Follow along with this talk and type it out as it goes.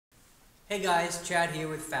Hey guys, Chad here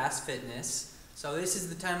with Fast Fitness. So this is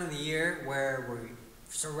the time of the year where we're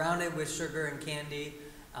surrounded with sugar and candy.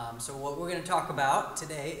 So what we're going to talk about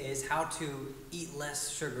today is how to eat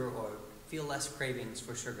less sugar or feel less cravings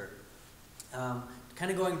for sugar.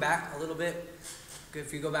 Kind of going back a little bit,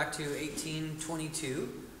 if you go back to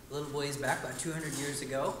 1822, a little ways back, about 200 years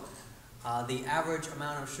ago, the average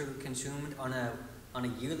amount of sugar consumed on a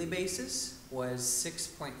yearly basis was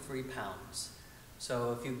 6.3 pounds.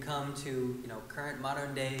 So if you come to current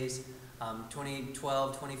modern days,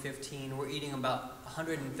 2012, 2015, we're eating about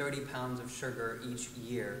 130 pounds of sugar each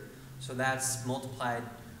year. So that's multiplied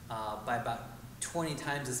by about 20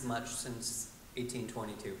 times as much since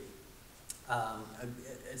 1822. A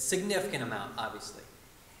significant amount, obviously.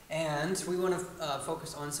 And we want to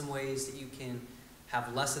focus on some ways that you can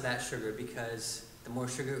have less of that sugar, because the more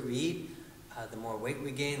sugar we eat, the more weight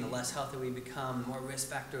we gain, the less healthy we become, more risk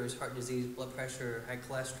factors, heart disease, blood pressure, high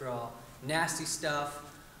cholesterol, nasty stuff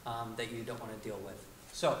that you don't want to deal with.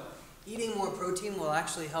 So eating more protein will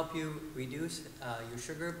actually help you reduce your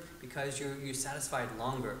sugar because you're satisfied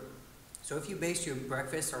longer. So if you base your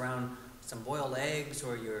breakfast around some boiled eggs,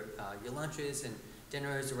 or your lunches and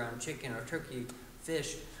dinners around chicken or turkey,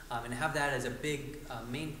 fish, and have that as a big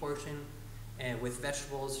main portion, and with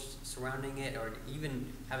vegetables surrounding it, or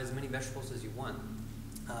even have as many vegetables as you want,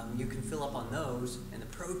 you can fill up on those, and the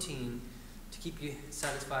protein to keep you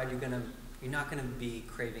satisfied. You're not gonna be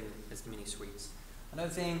craving as many sweets.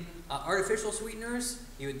 Another thing, artificial sweeteners,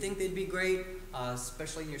 you would think they'd be great,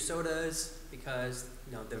 especially in your sodas, because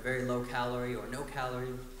they're very low calorie or no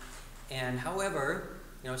calorie. And however,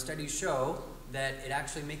 studies show that it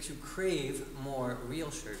actually makes you crave more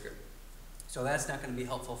real sugar. So that's not going to be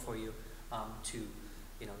helpful for you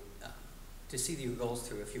to see your goals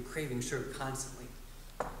through if you're craving sugar constantly.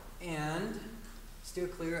 And steer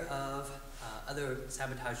clear of other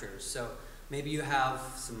sabotagers. So maybe you have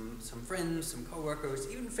some friends, some coworkers,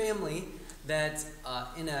 even family that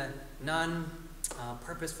in a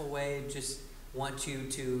non-purposeful way just want you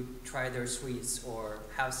to try their sweets or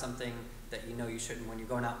have something that you shouldn't when you're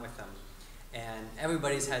going out with them. And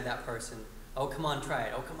everybody's had that person. Oh, come on, try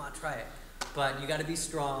it. Oh, come on, try it. But you got to be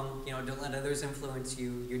strong. Don't let others influence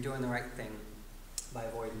you. You're doing the right thing by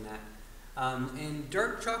avoiding that. And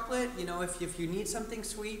dark chocolate, if you need something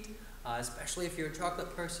sweet, especially if you're a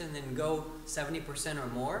chocolate person, then go 70% or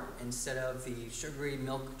more instead of the sugary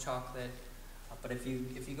milk chocolate. But if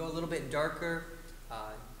you go a little bit darker,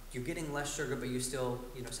 you're getting less sugar, but you're still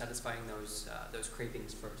satisfying those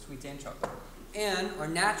cravings for sweets and chocolate. And our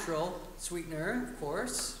natural sweetener, of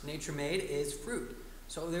course, nature-made, is fruit.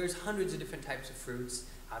 So there's hundreds of different types of fruits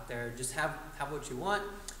out there. Just have what you want,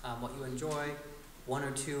 what you enjoy, one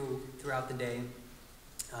or two throughout the day,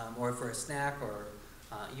 or for a snack, or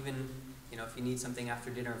even if you need something after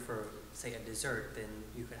dinner for, say, a dessert, then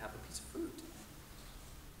you could have a piece of fruit.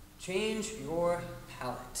 Change your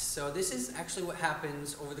palate. So this is actually what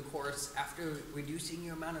happens over the course after reducing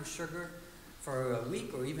your amount of sugar for a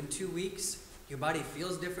week or even 2 weeks. Your body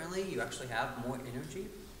feels differently. You actually have more energy,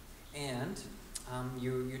 and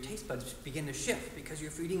your taste buds begin to shift because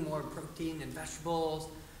you're feeding more protein and vegetables,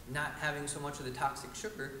 not having so much of the toxic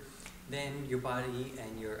sugar. Then your body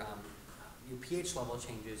and your pH level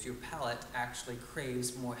changes. Your palate actually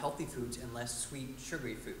craves more healthy foods and less sweet,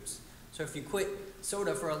 sugary foods. So if you quit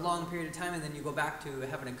soda for a long period of time and then you go back to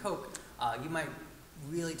having a Coke, you might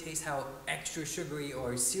really taste how extra sugary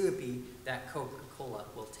or syrupy that Coca-Cola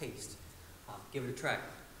will taste. Give it a try.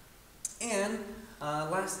 And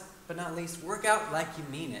last but not least, work out like you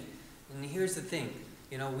mean it. And here's the thing,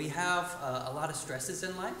 we have a lot of stresses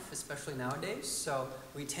in life, especially nowadays, so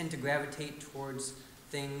we tend to gravitate towards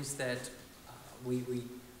things that we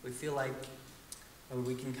feel like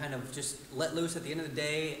we can kind of just let loose at the end of the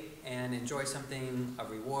day and enjoy something, a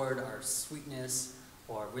reward, our sweetness,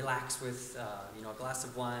 or relax with a glass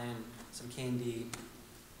of wine, some candy,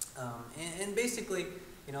 and basically,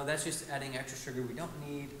 that's just adding extra sugar we don't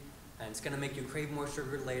need, and it's going to make you crave more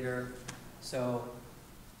sugar later. So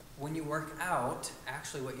when you work out,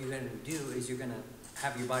 actually what you're going to do is you're going to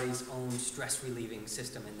have your body's own stress relieving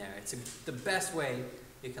system in there. It's the best way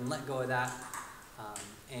you can let go of that,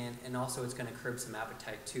 and also it's going to curb some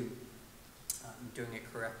appetite too, doing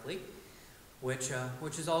it correctly, which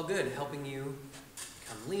is all good, helping you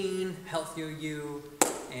become lean, healthier you.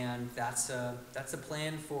 And that's the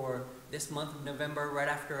plan for this month of November, right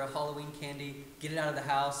after a Halloween candy. Get it out of the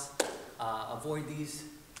house, avoid these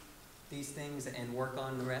things, and work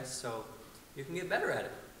on the rest so you can get better at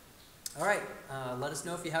it. All right, let us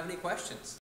know if you have any questions.